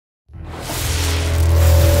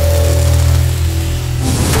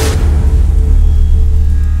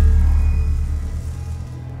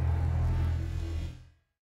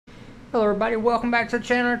everybody? Welcome back to the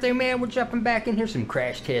channel and everything, man. We're jumping back in here. Some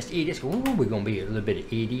crash test idiots. Ooh, we're going to be a little bit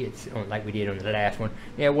of idiots like we did on the last one.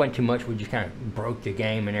 Yeah, it wasn't too much. We just kind of broke the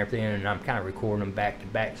game and everything, and I'm kind of recording them back to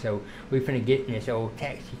back. So we're finna get in this old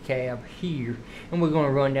taxi cab here, and we're going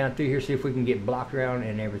to run down through here, see if we can get blocked around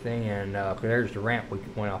and everything. And there's the ramp we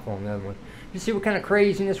went off on the other one. Just see what kind of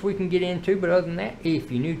craziness we can get into. But other than that,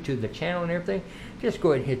 if you're new to the channel and everything, just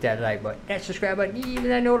go ahead and hit that like button, that subscribe button, even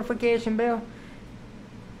that notification bell.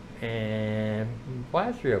 And why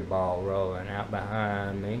is there a ball rolling out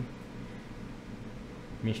behind me?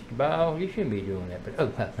 Mr. Ball, you shouldn't be doing that, but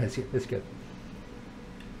oh, let's go.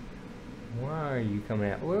 Why are you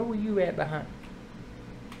coming out? Where were you at behind?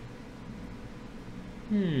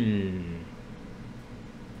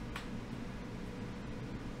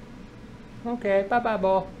 Okay, bye-bye,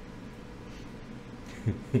 ball.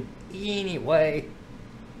 Anyway.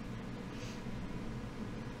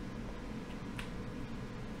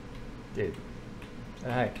 Dude,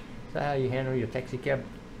 alright, is that how you handle your taxi cab?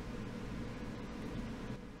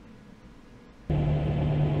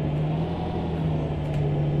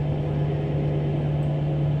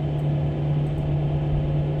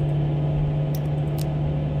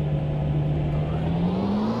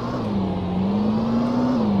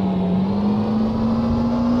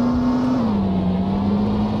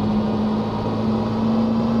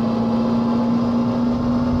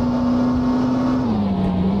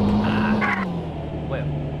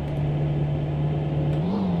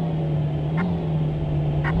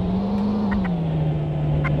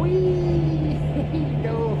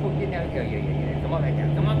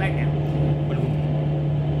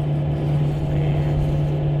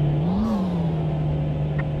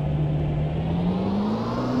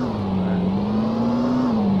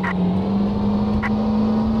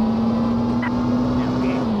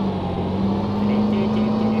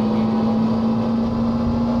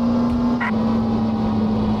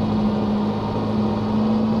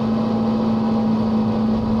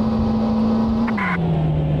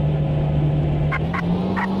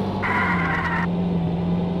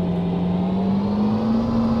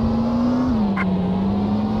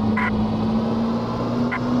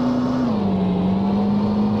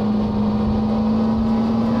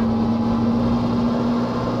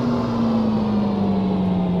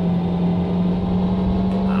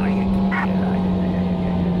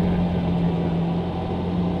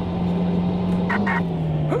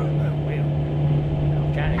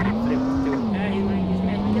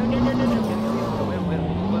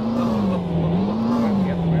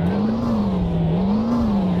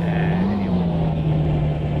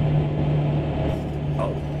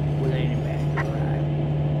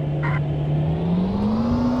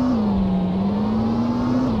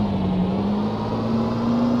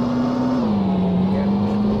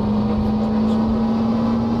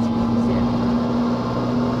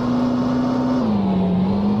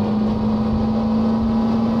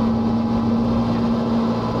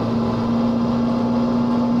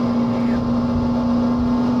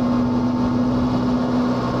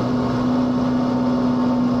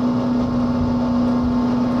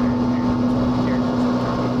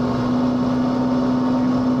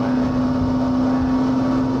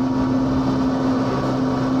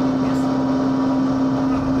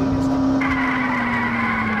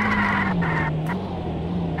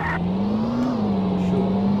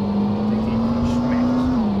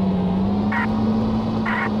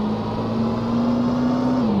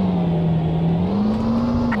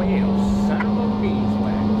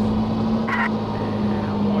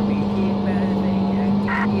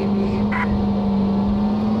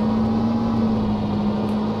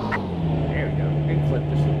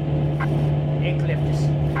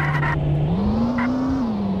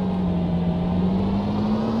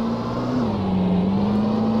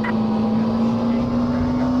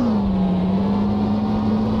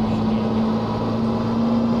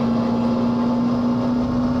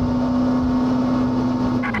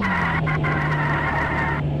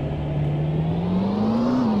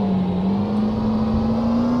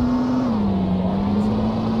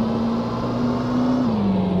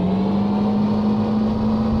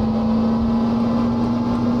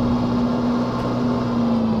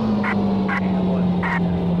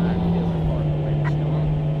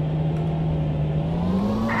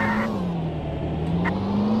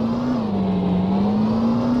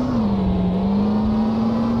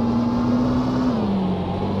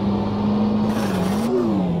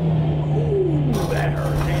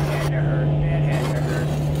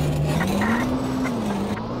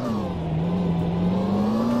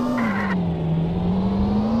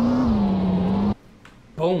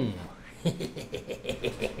 Boom.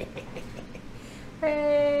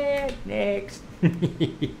 Next.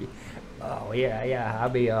 Oh yeah, I'll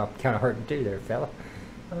be kind of hurting too there, fella.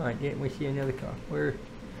 All right, didn't we see another car? Where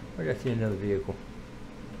did I see another vehicle?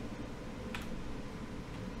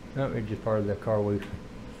 No, it's just part of the car we.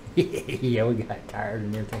 Yeah, we got tired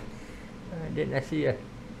and everything. Didn't I see a?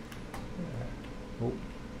 Oh.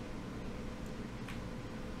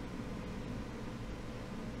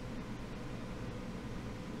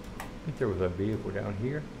 I think there was a vehicle down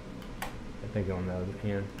here. I think on the other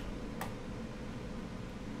end.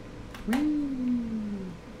 Whee!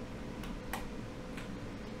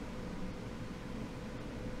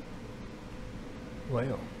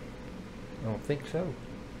 Well, I don't think so.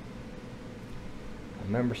 I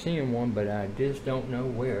remember seeing one, but I just don't know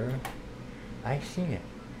where I seen it.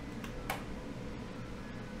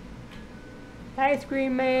 Ice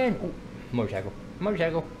cream man! Oh, motorcycle.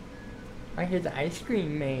 Motorcycle! I hear the ice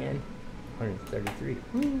cream man. 133.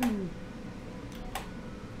 Woo!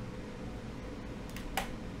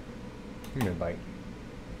 Give me a bite.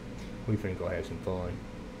 We finna go have some fun.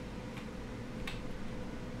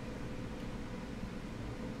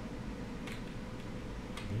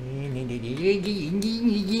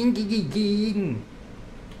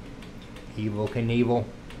 Evil Knievel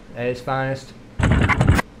at its finest.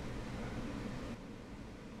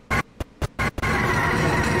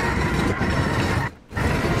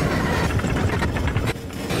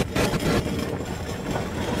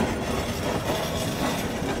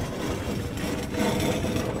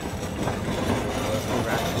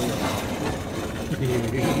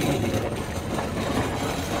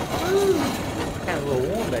 Kind of a little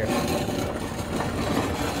warm there.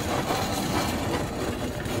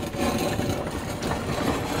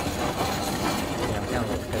 Yeah, I'm kind of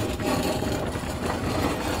a little toasty.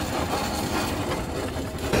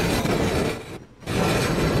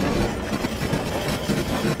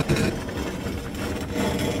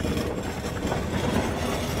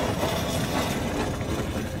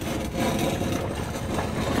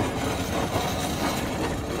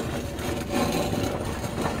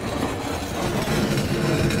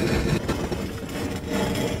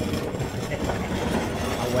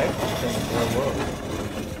 I'll wait for things to blow up.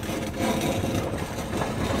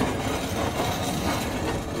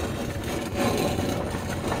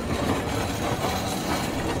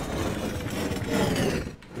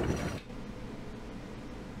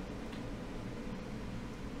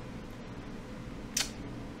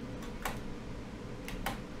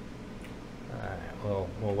 Alright, well,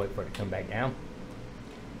 we'll wait for it to come back down.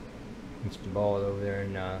 Mr. Ball over there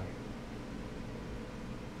and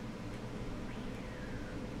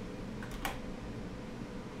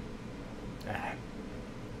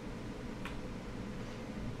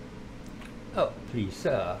oh, please,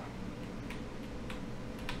 sir.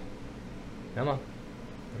 Come on.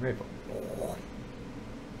 I'm ready for.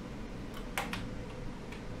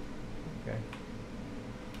 Okay.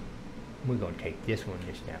 We're gonna take this one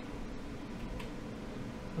this time.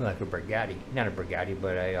 Like a Bugatti. Not a Bugatti,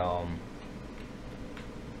 but a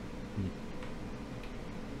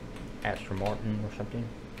Aston Martin or something.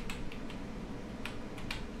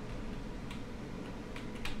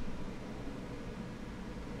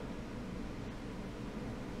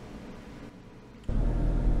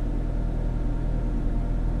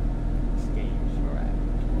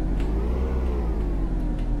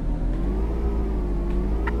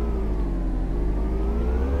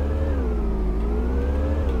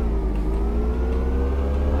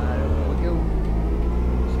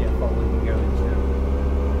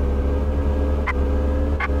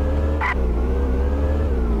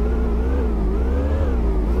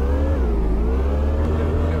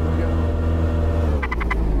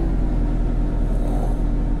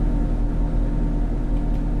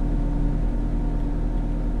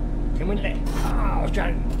 Can we let? Oh, I was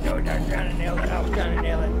trying to nail it. I was trying to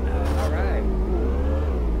nail it. All right.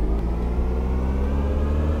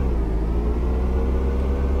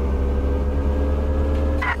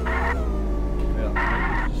 Well, I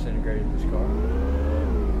just disintegrated this car.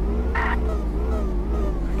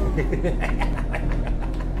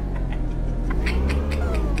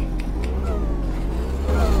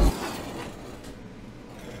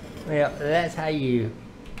 Well, that's how you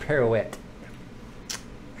pirouette.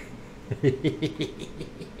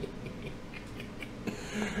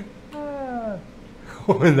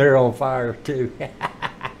 When they're on fire too.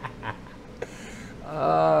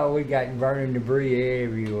 Oh, we got burning debris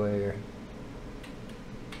everywhere.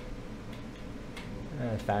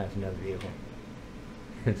 Let's find us another vehicle.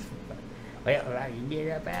 Well, I can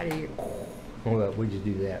get up out of here. Well, we just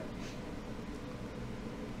do that.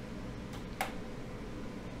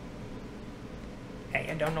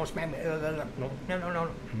 Hey, don't spam me. No.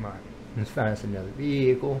 All right. Let's find us another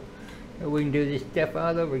vehicle. So we can do this stuff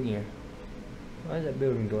all over again. Why is that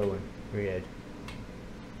building glowing red?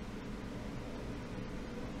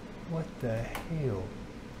 What the hell?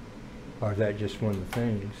 Or is that just one of the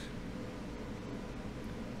things?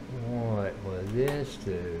 What was this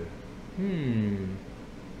do?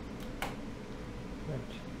 What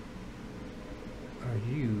are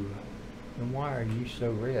you? And why are you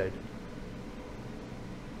so red?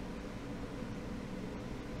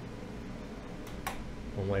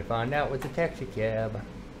 One way to find out with the taxi cab.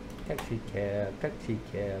 Taxi cab, taxi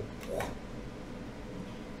cab.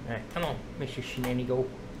 Alright, come on, Mr. Shenanigo.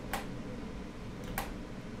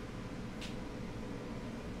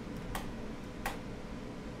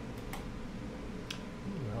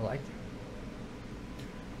 I like it.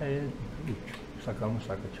 That is, it's like almost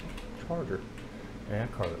like a Charger. And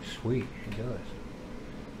that car looks sweet, it does.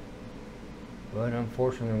 But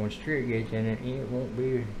unfortunately when Street gets in it, it won't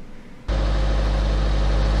be.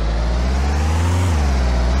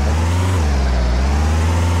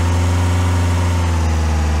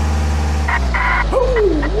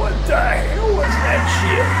 What the hell was that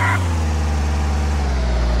shit?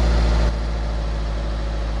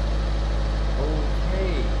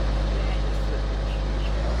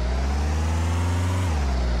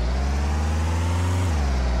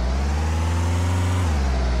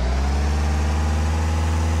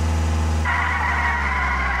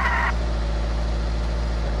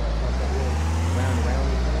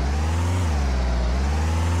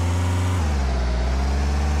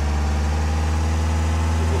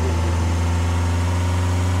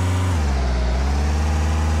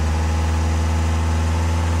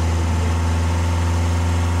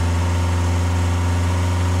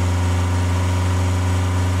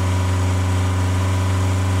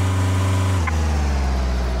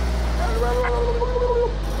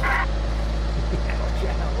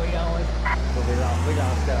 Okay. We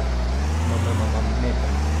lost momentum.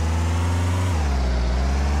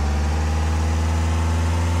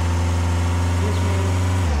 Yes, ma'am.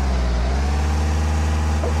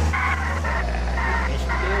 Missed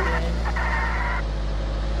the building.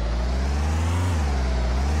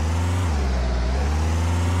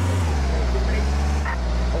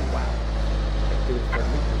 Oh wow. Let's do it for a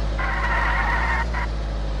loop.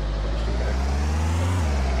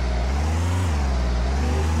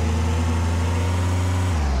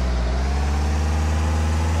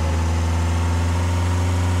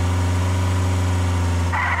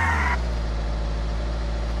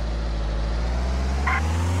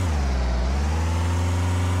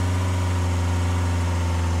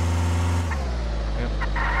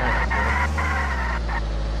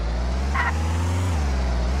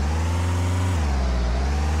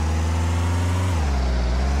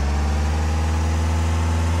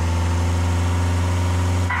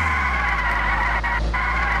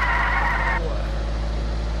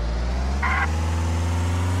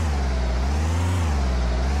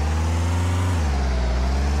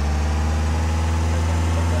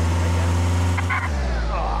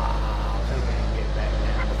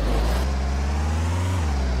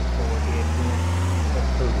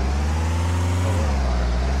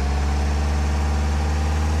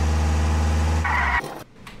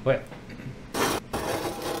 Well,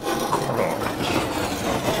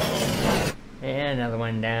 and another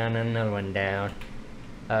one down, another one down.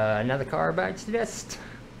 Another car bites the dust.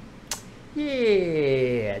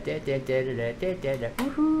 Yeah, woohoo!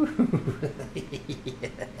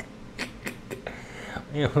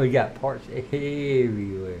 You know, we got parts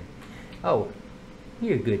everywhere. Oh,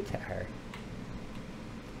 you're a good tire.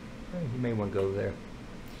 You may want to go there.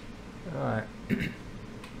 All right.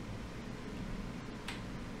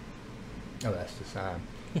 Oh, that's the sign.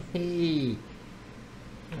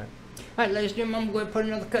 Alright, ladies and gentlemen, I'm going to put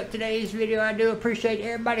another cut today's video. I do appreciate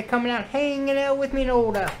everybody coming out, hanging out with me in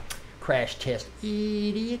old crash test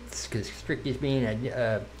idiots. Because Strictly's being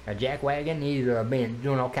a jackwagon, he's been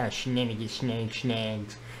doing all kind of snags,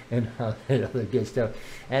 and all that other good stuff.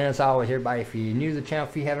 And as always, everybody, if you're new to the channel,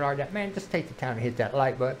 if you haven't already done, man, just take the time to hit that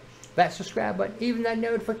like button, that subscribe button, even that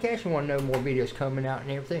notification. Want to know more videos coming out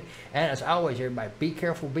and everything. And as always, everybody, be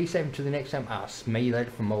careful, be safe. Until the next time, I'll smell you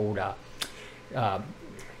later from old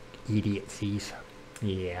Idiots.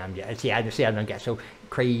 Yeah, I'm just, see, I done got so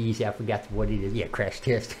crazy, I forgot what it is. Yeah, crash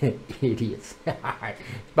test idiots. All right,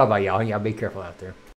 bye bye, y'all. Y'all be careful out there.